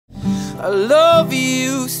I love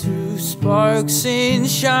you through sparks and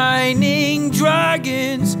shining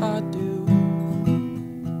dragons, I do.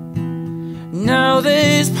 Now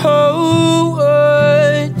there's poetry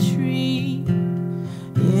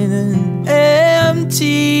in an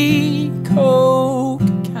empty Coke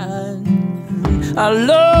can. I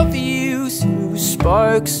love you through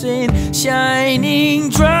sparks and shining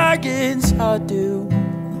dragons, I do.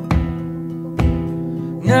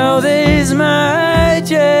 Now there's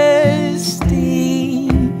majesty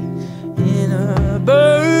in a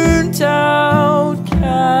burnt out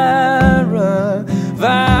caravan.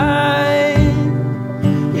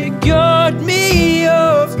 You got me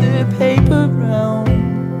off the paper round,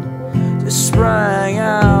 just sprang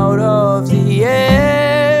out of the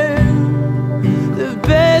air. The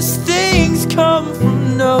best things come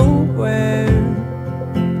from nowhere.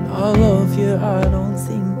 I love you, I don't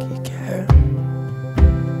think you care.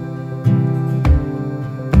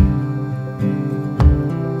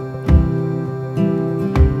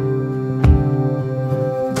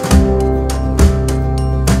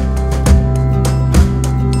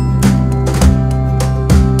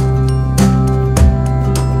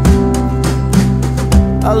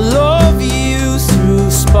 I love you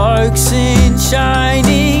through sparks and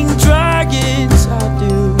shining dragons, I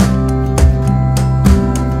do.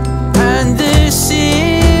 And the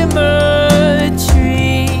symmetry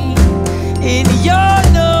in your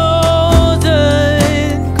northern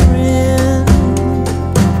grin.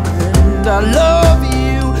 And I love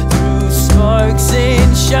you through sparks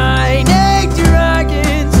and shining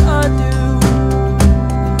dragons, I do.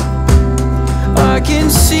 I can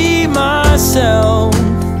see my